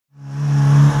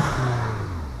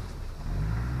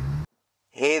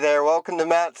welcome to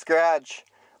Matt's Garage.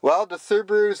 Well, the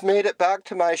Subaru's made it back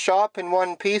to my shop in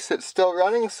one piece. It's still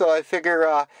running, so I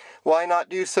figure why not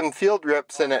do some field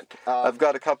rips in it. I've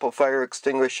got a couple fire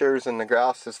extinguishers and the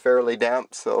grass is fairly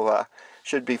damp, so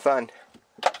should be fun.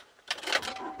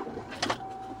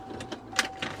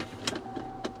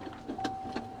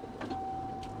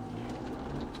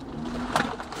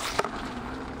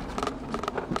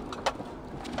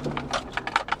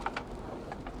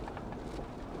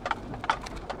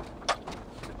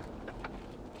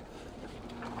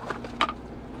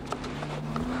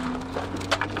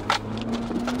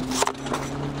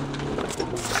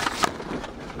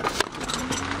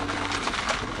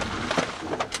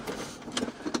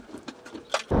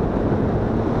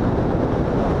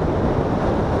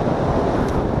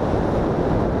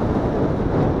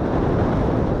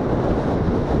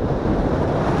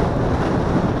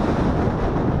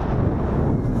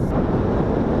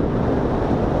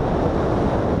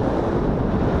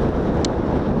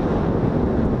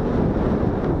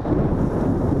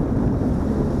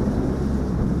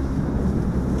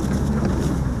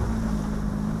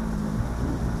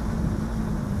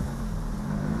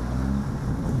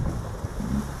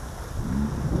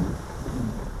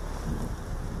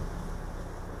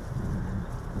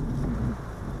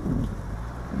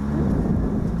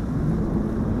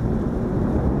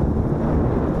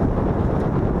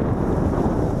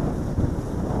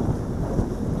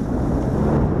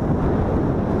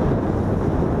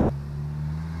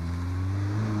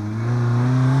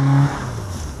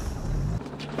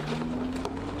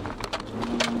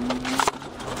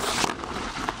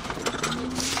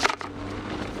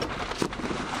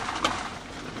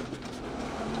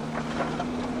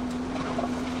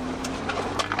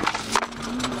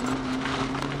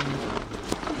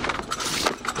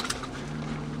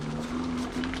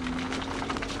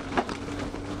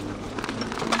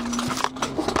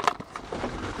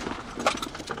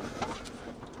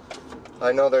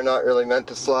 I know they're not really meant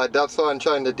to slide. That's what I'm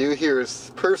trying to do here,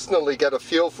 is personally get a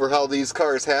feel for how these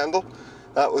cars handle.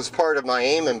 That was part of my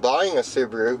aim in buying a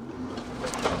Subaru.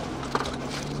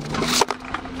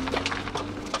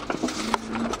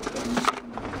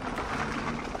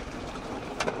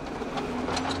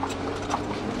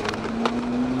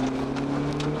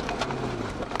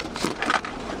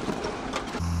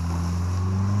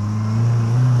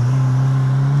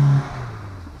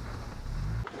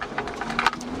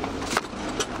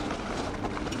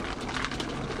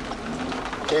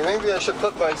 Okay, maybe I should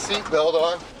put my seatbelt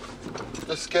on.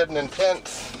 Just getting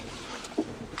intense.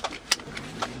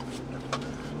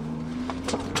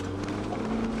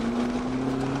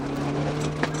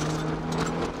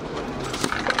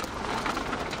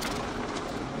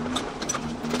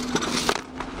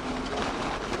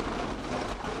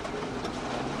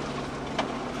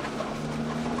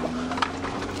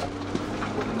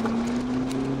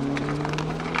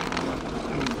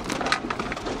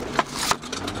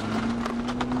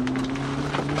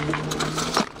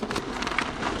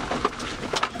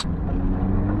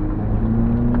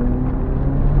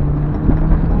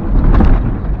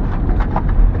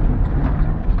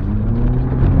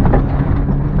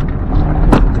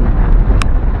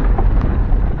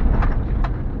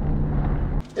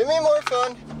 Give me more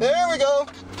fun. There we go.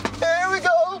 There we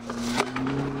go.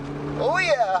 Oh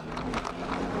yeah.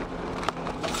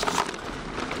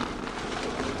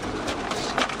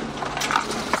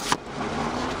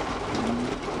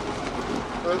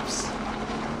 Oops.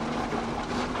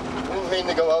 Didn't mean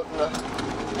to go out in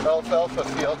the alfalfa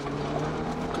field.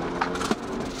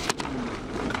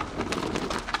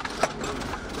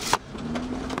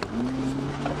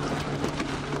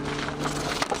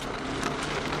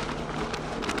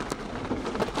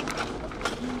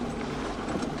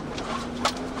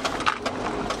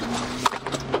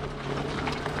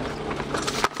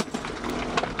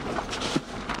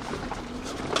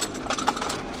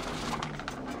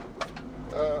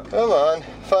 Come on,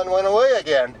 fun went away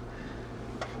again.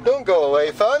 Don't go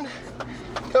away, fun.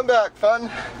 Come back,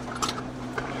 fun.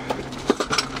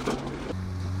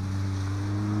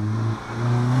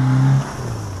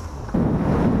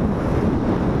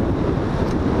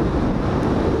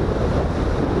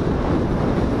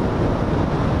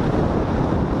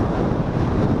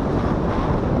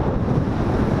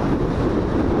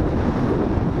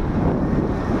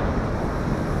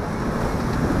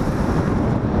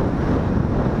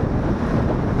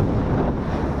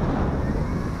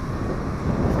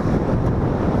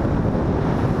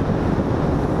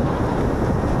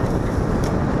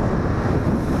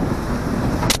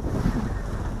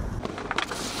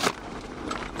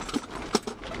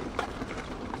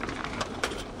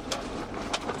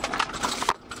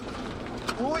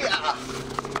 Oh yeah!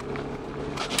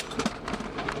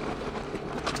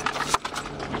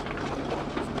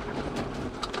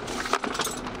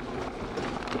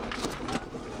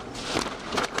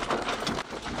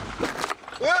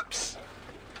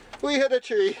 We hit a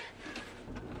tree.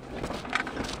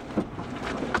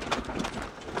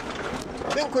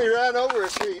 I think we ran over a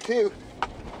tree too.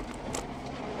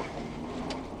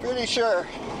 Pretty sure.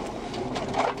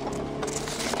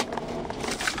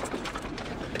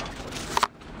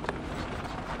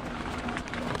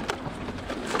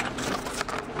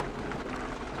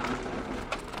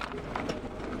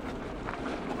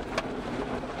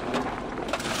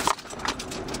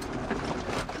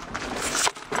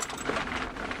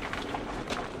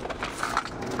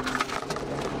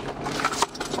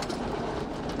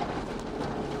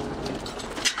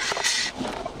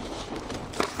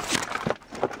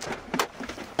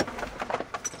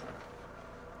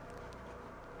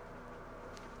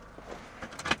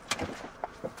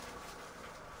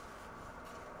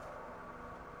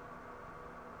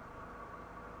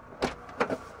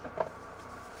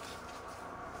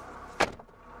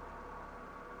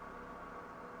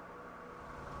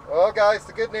 Well guys,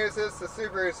 the good news is the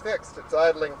Subaru's fixed. It's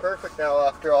idling perfect now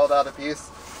after all that abuse.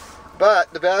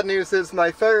 But the bad news is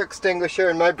my fire extinguisher,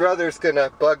 and my brother's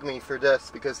gonna bug me for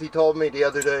this because he told me the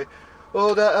other day,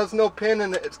 oh, that has no pin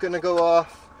in it, it's gonna go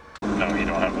off. No, you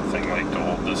don't have a thing like to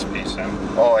hold this piece in.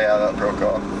 Oh yeah, that broke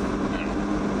off.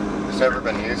 Yeah. It's never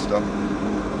been used though.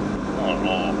 Well, it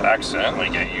will accidentally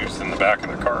get used in the back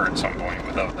of the car at some point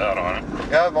without that on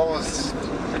it. Yeah, I've always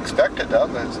expected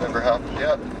that, but it's never happened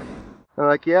yet. I'm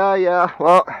like, yeah,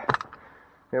 well,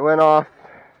 it went off.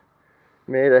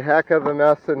 Made a heck of a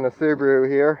mess in the Subaru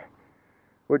here,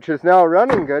 which is now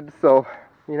running good, so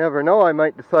you never know, I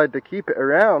might decide to keep it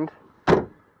around.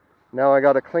 Now I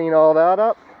gotta clean all that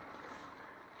up.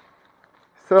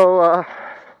 So,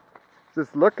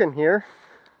 just looking here,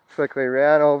 looks like we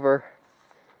ran over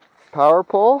power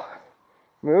pole,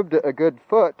 moved it a good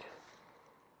foot,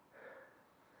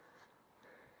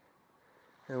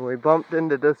 and we bumped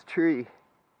into this tree.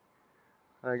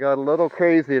 I got a little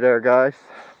crazy there, guys.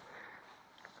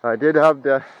 I did have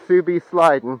the Subi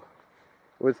sliding.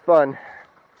 It was fun.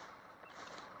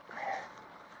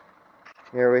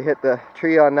 Here we hit the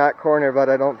tree on that corner, but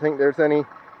I don't think there's any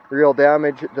real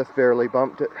damage. It just barely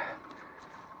bumped it.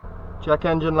 Check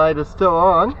engine light is still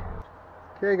on.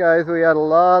 Okay guys, we had a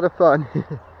lot of fun.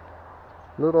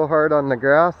 A little hard on the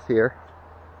grass here.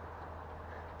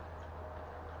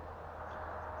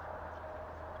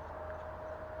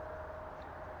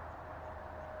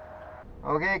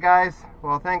 Okay guys,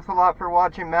 well thanks a lot for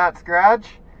watching Matt's Garage.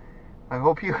 I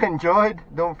hope you enjoyed.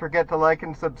 Don't forget to like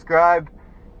and subscribe,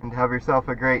 and have yourself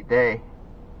a great day.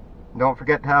 Don't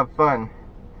forget to have fun.